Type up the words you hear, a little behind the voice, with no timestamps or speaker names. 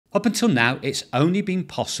Up until now, it's only been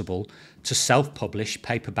possible to self-publish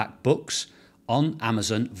paperback books on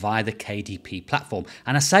Amazon via the KDP platform.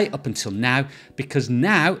 And I say up until now because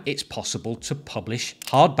now it's possible to publish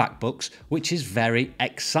hardback books, which is very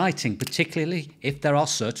exciting, particularly if there are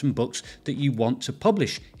certain books that you want to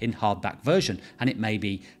publish in hardback version. And it may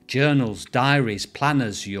be journals, diaries,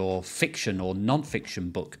 planners, your fiction or non-fiction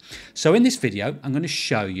book. So in this video, I'm going to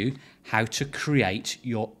show you how to create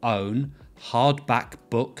your own hardback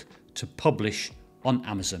book to publish on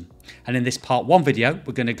Amazon. And in this part 1 video,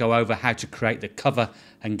 we're going to go over how to create the cover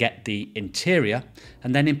and get the interior.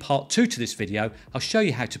 And then in part 2 to this video, I'll show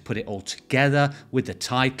you how to put it all together with the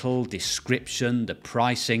title, description, the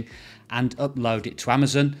pricing, and upload it to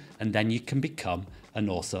Amazon. And then you can become an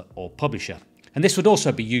author or publisher. And this would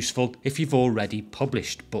also be useful if you've already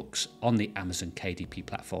published books on the Amazon KDP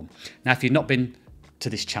platform. Now, if you've not been to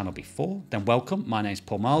this channel before, then welcome. My name's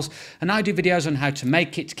Paul Marles, and I do videos on how to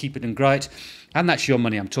make it, keep it and grow it. And that's your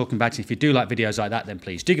money I'm talking about. And if you do like videos like that, then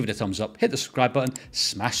please do give it a thumbs up, hit the subscribe button,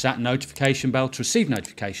 smash that notification bell to receive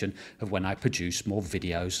notification of when I produce more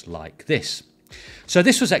videos like this. So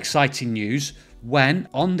this was exciting news when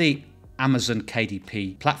on the Amazon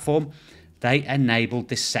KDP platform, they enabled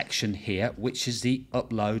this section here, which is the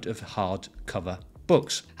upload of hardcover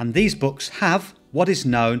books. And these books have what is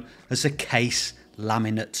known as a case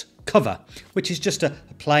laminate cover, which is just a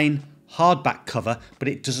plain hardback cover, but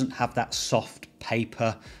it doesn't have that soft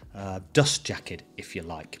paper dust jacket, if you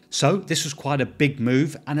like. So this was quite a big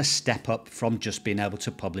move and a step up from just being able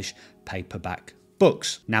to publish paperback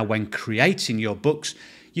books. Now, when creating your books,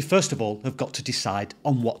 you first of all have got to decide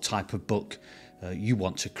on what type of book you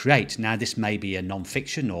want to create. Now, this may be a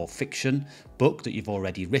non-fiction or fiction book that you've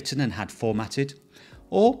already written and had formatted,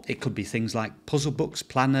 or it could be things like puzzle books,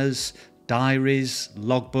 planners, diaries,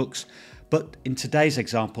 logbooks. But in today's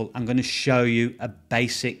example, I'm going to show you a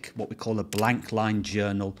basic, what we call a blank line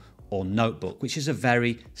journal or notebook, which is a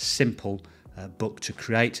very simple book to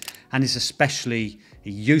create and is especially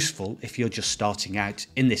useful if you're just starting out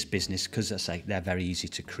in this business, because as I say, they're very easy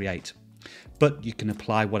to create. But you can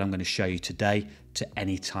apply what I'm going to show you today to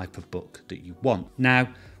any type of book that you want. Now,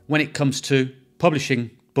 when it comes to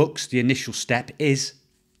publishing books, the initial step is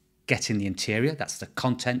getting the interior, that's the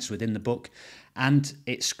contents within the book, and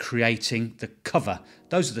it's creating the cover.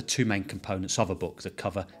 Those are the two main components of a book, the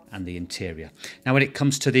cover and the interior. Now, when it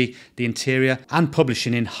comes to the interior and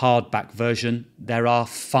publishing in hardback version, there are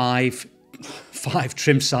five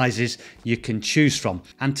trim sizes you can choose from,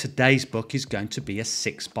 and today's book is going to be a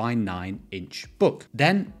 6x9" book.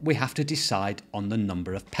 Then we have to decide on the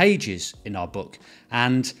number of pages in our book,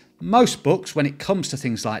 and most books, when it comes to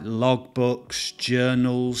things like logbooks,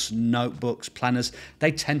 journals, notebooks, planners,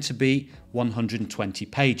 they tend to be 120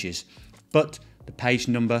 pages, but the page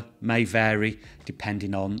number may vary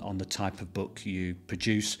depending on the type of book you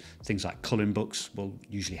produce. Things like colouring books will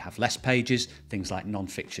usually have less pages. Things like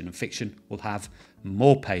non-fiction and fiction will have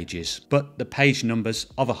more pages. But the page numbers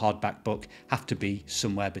of a hardback book have to be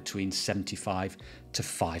somewhere between 75 to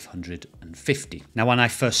 550. Now, when I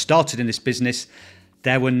first started in this business,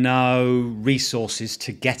 there were no resources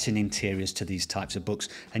to getting interiors to these types of books,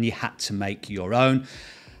 and you had to make your own.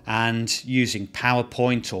 And using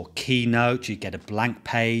PowerPoint or Keynote, you get a blank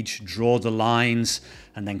page, draw the lines,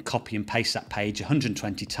 and then copy and paste that page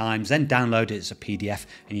 120 times, then download it as a PDF,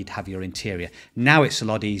 and you'd have your interior. Now it's a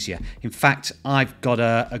lot easier. In fact, I've got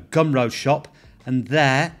a Gumroad shop, and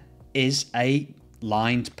there is a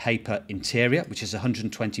lined paper interior, which is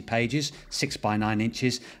 120 pages,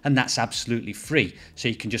 6x9", and that's absolutely free. So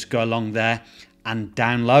you can just go along there and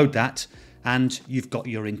download that, and you've got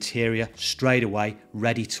your interior straight away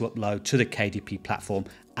ready to upload to the KDP platform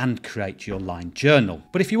and create your lined journal.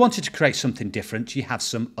 But if you wanted to create something different, you have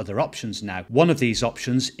some other options now. One of these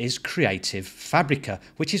options is Creative Fabrica,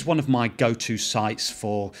 which is one of my go-to sites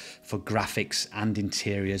for graphics and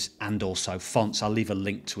interiors and also fonts. I'll leave a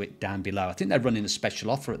link to it down below. I think they're running a special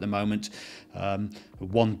offer at the moment,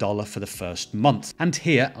 $1 for the first month. And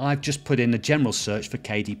here I've just put in a general search for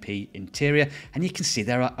KDP Interior, and you can see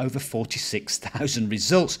there are over 46,000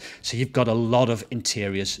 results. So you've got a lot of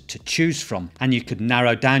interiors to choose from, and you could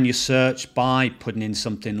narrow down your search by putting in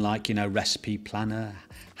something like, recipe planner,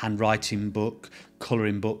 handwriting book,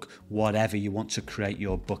 colouring book, whatever you want to create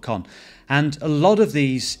your book on. And a lot of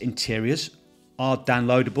these interiors are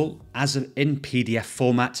downloadable in PDF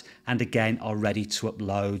format and again are ready to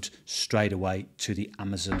upload straight away to the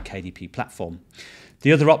Amazon KDP platform.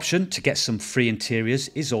 The other option to get some free interiors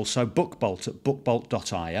is also BookBolt at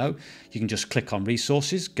bookbolt.io. You can just click on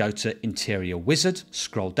resources, go to Interior Wizard,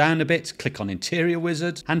 scroll down a bit, click on Interior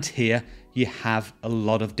Wizard, and here you have a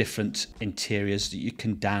lot of different interiors that you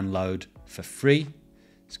can download for free.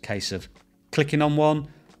 It's a case of clicking on one,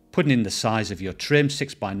 putting in the size of your trim,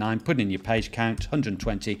 6x9, putting in your page count,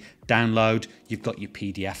 120, download, you've got your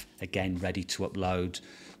PDF again ready to upload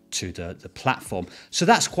to the platform. So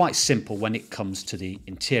that's quite simple when it comes to the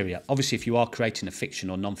interior. Obviously, if you are creating a fiction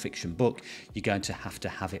or non-fiction book, you're going to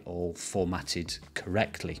have it all formatted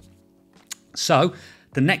correctly. So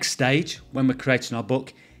the next stage when we're creating our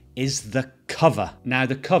book is the cover. Now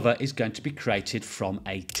the cover is going to be created from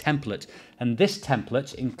a template, and this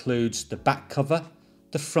template includes the back cover,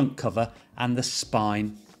 the front cover and the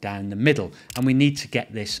spine down the middle, and we need to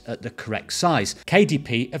get this at the correct size.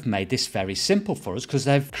 KDP have made this very simple for us because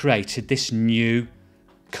they've created this new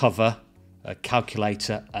cover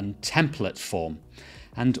calculator and template form,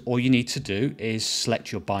 and all you need to do is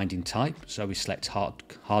select your binding type. So we select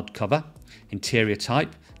hardcover, interior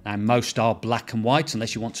type. Now most are black and white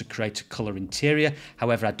unless you want to create a colour interior.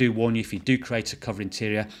 However, I do warn you, if you do create a cover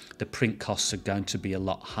interior, the print costs are going to be a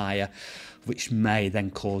lot higher, which may then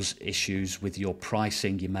cause issues with your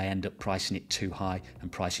pricing. You may end up pricing it too high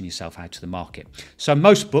and pricing yourself out of the market. So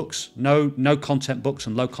most books, no content books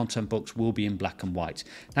and low content books will be in black and white.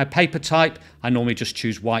 Now paper type, I normally just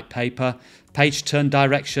choose white paper. Page turn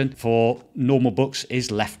direction for normal books is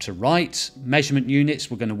left to right. Measurement units,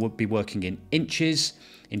 we're going to be working in inches.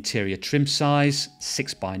 Interior trim size,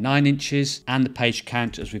 6x9 inches, and the page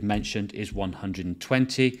count, as we've mentioned, is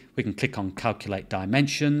 120. We can click on calculate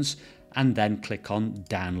dimensions and then click on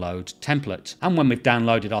download template. And when we've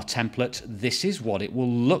downloaded our template, this is what it will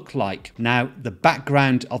look like. Now, the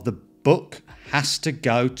background of the book has to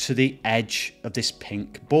go to the edge of this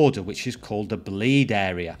pink border, which is called the bleed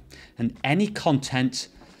area. And any content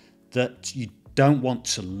that you don't want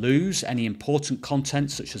to lose, any important content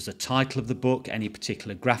such as the title of the book, any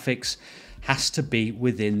particular graphics, has to be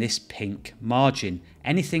within this pink margin.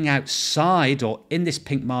 Anything outside or in this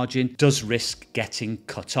pink margin does risk getting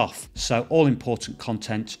cut off. So all important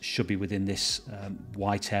content should be within this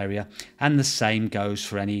white area, and the same goes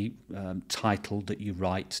for any title that you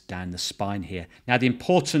write down the spine here. Now the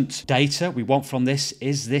important data we want from this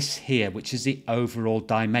is this here, which is the overall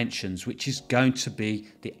dimensions, which is going to be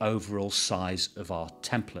the overall size of our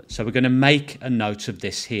template. So we're going to make a note of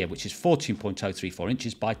this here, which is 14.034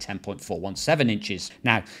 inches by 10.417 inches.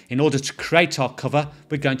 Now in order to create our cover,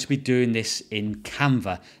 we're going to be doing this in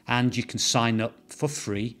Canva, and you can sign up for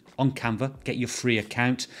free on Canva, get your free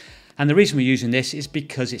account. And the reason we're using this is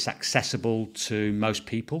because it's accessible to most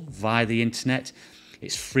people via the internet.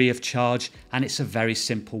 It's free of charge, and it's a very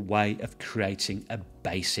simple way of creating a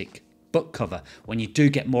basic book cover. When you do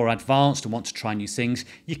get more advanced and want to try new things,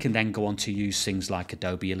 you can then go on to use things like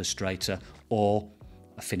Adobe Illustrator or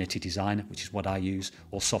Affinity Designer, which is what I use,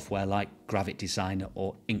 or software like Gravit Designer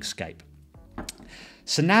or Inkscape.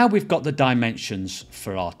 So now we've got the dimensions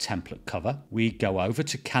for our template cover. We go over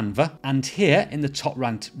to Canva, and here in the top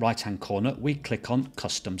right hand corner we click on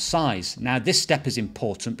custom size. Now this step is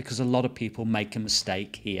important because a lot of people make a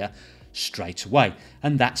mistake here straight away,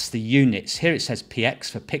 and that's the units. Here it says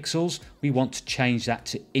px for pixels. We want to change that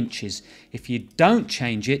to inches. If you don't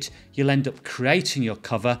change it, you'll end up creating your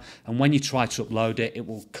cover, and when you try to upload it, it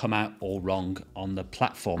will come out all wrong on the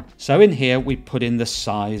platform. So in here we put in the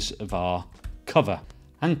size of our cover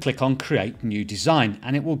and click on create new design,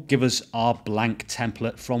 and it will give us our blank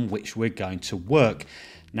template from which we're going to work.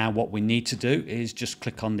 Now what we need to do is just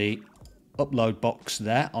click on the upload box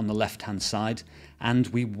there on the left hand side, and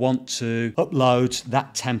we want to upload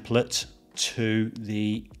that template to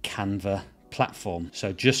the Canva platform.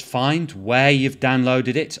 So just find where you've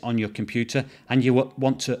downloaded it on your computer, and you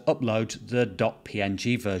want to upload the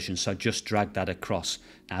 .png version, so just drag that across.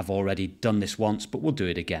 Now, I've already done this once, but we'll do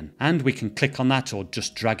it again, and we can click on that or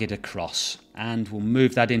just drag it across, and we'll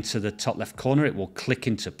move that into the top left corner. It will click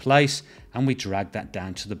into place, and we drag that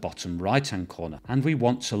down to the bottom right hand corner, and we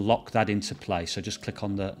want to lock that into place, so just click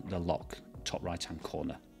on the lock top right hand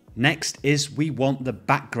corner. Next is we want the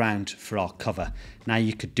background for our cover. Now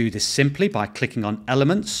you could do this simply by clicking on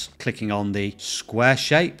elements, clicking on the square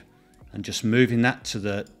shape and just moving that to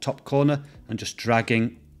the top corner and just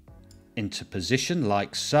dragging into position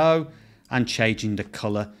like so, and changing the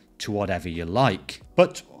color to whatever you like.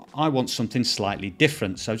 But I want something slightly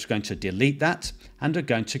different. So I'm just going to delete that and I'm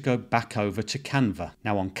going to go back over to Canva.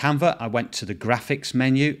 Now on Canva, I went to the graphics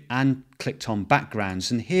menu and clicked on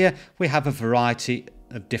backgrounds. And here we have a variety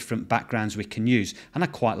of different backgrounds we can use. And I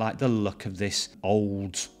quite like the look of this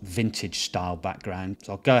old vintage style background.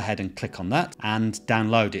 So I'll go ahead and click on that and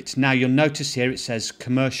download it. Now you'll notice here it says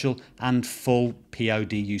commercial and full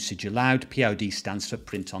POD usage allowed. POD stands for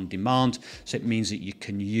print on demand. So it means that you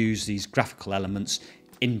can use these graphical elements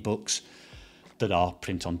in books that are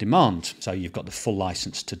print on demand. So you've got the full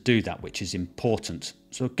license to do that, which is important.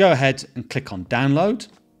 So go ahead and click on download.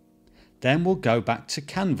 Then we'll go back to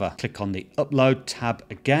Canva. Click on the upload tab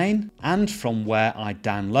again. And from where I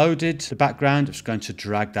downloaded the background, I'm just going to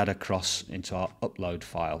drag that across into our upload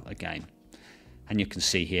file again. And you can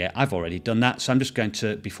see here, I've already done that. So I'm just going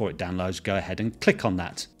to, before it downloads, go ahead and click on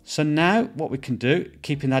that. So now what we can do,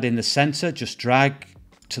 keeping that in the center, just drag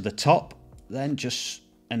to the top, then just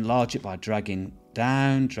enlarge it by dragging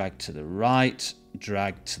down, drag to the right,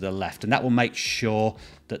 drag to the left. And that will make sure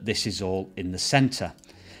that this is all in the center.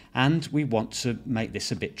 And we want to make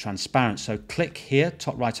this a bit transparent. So click here,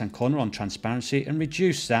 top right hand corner on transparency and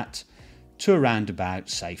reduce that to around about,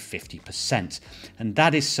 say, 50%. And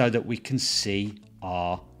that is so that we can see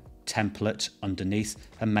our template underneath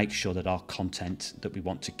and make sure that our content that we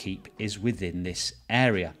want to keep is within this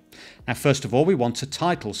area. Now, first of all, we want a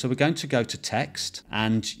title. So we're going to go to text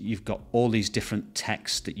and you've got all these different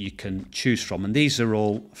texts that you can choose from. And these are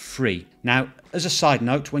all free. Now, as a side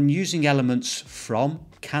note, when using elements from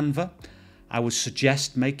Canva, I would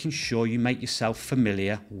suggest making sure you make yourself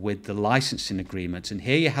familiar with the licensing agreement. And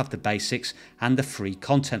here you have the basics and the free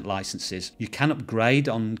content licenses. You can upgrade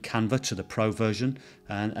on Canva to the pro version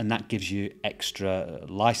and that gives you extra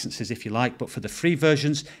licenses if you like. But for the free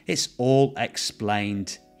versions, it's all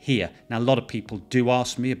explained here. Now, a lot of people do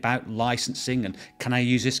ask me about licensing and can I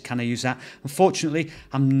use this, can I use that? Unfortunately,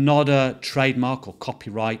 I'm not a trademark or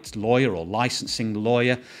copyright lawyer or licensing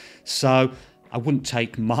lawyer. So I wouldn't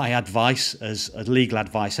take my advice as a legal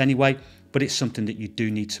advice anyway, but it's something that you do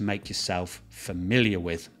need to make yourself familiar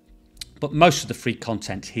with. But most of the free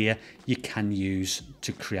content here you can use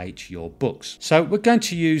to create your books. So we're going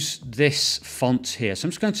to use this font here. So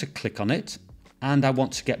I'm just going to click on it and I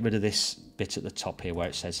want to get rid of this bit at the top here where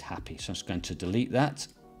it says happy. So I'm just going to delete that.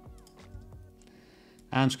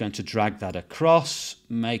 I'm just going to drag that across,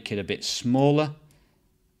 make it a bit smaller.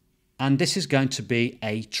 And this is going to be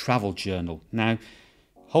a travel journal. Now,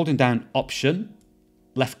 holding down Option,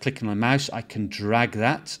 left clicking on the mouse, I can drag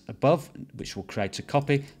that above, which will create a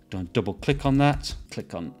copy. Don't double click on that.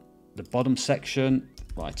 Click on the bottom section,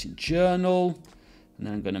 write in journal. And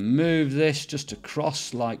then I'm going to move this just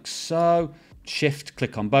across like so. Shift,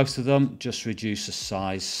 click on both of them, just reduce the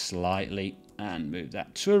size slightly and move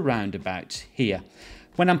that to around about here.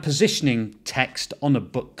 When I'm positioning text on a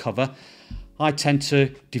book cover, I tend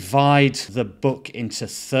to divide the book into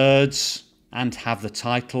thirds and have the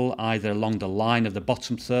title either along the line of the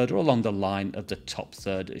bottom third or along the line of the top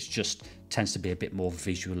third. It just tends to be a bit more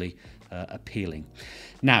visually appealing.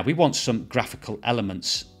 Now, we want some graphical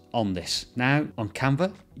elements on this. Now, on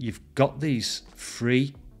Canva, you've got these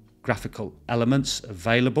free graphical elements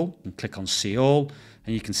available. And click on See All,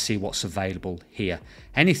 and you can see what's available here.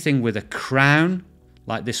 Anything with a crown,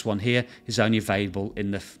 like this one here, is only available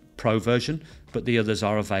in the Pro version, but the others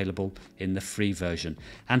are available in the free version.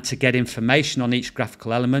 And to get information on each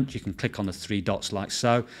graphical element, you can click on the three dots like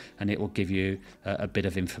so, and it will give you a bit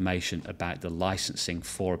of information about the licensing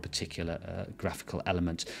for a particular graphical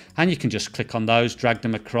element. And you can just click on those, drag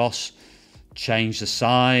them across, change the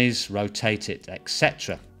size, rotate it,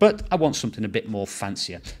 etc. But I want something a bit more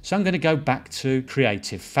fancier. So I'm going to go back to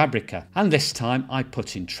Creative Fabrica. And this time I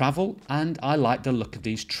put in travel, and I like the look of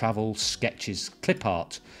these travel sketches clip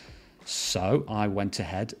art. So I went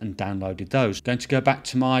ahead and downloaded those. Going to go back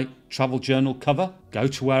to my travel journal cover, go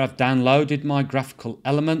to where I've downloaded my graphical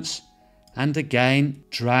elements, and again,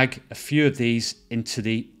 drag a few of these into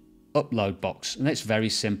the upload box. And it's very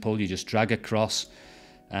simple. You just drag across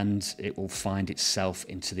and it will find itself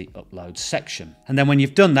into the upload section. And then when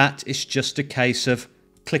you've done that, it's just a case of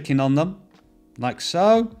clicking on them like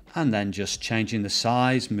so, and then just changing the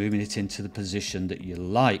size, moving it into the position that you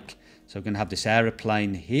like. So we're going to have this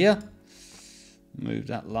aeroplane here. Move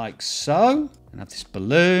that like so. And have this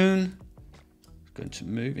balloon. Going to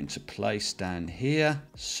move into place down here.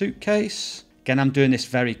 Suitcase. Again, I'm doing this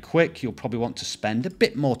very quick. You'll probably want to spend a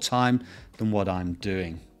bit more time than what I'm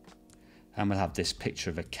doing. And we'll have this picture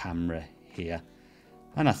of a camera here.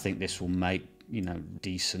 And I think this will make,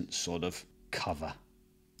 decent sort of cover.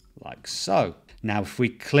 Like so. Now, if we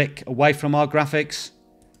click away from our graphics,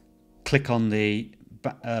 click on the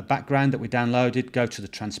background that we downloaded, go to the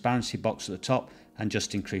transparency box at the top and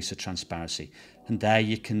just increase the transparency. And there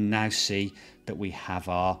you can now see that we have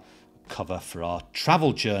our cover for our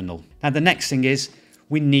travel journal. Now the next thing is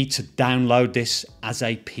we need to download this as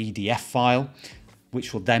a PDF file,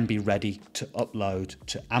 which will then be ready to upload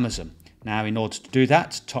to Amazon. Now in order to do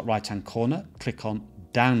that, top right hand corner, click on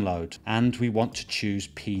download, and we want to choose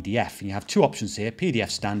PDF. And you have two options here, PDF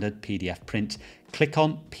standard, PDF print. Click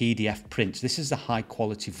on PDF print. This is the high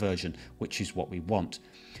quality version, which is what we want.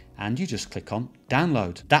 And you just click on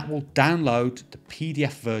download. That will download the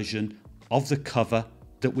PDF version of the cover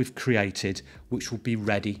that we've created, which will be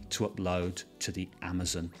ready to upload to the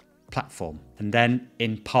Amazon platform. And then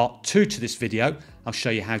in part 2 to this video, I'll show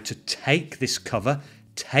you how to take this cover,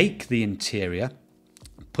 take the interior,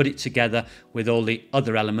 put it together with all the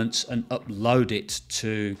other elements and upload it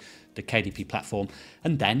to the KDP platform,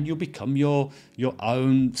 and then you'll become your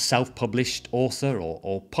own self-published author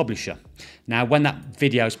or publisher. Now when that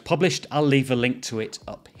video is published, I'll leave a link to it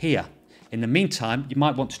up here. In the meantime, you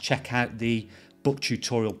might want to check out the book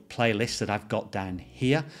tutorial playlist that I've got down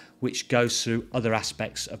here, which goes through other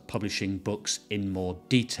aspects of publishing books in more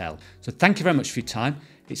detail. So thank you very much for your time.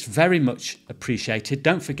 It's very much appreciated.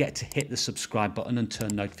 Don't forget to hit the subscribe button and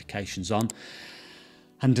turn notifications on.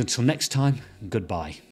 And until next time, goodbye.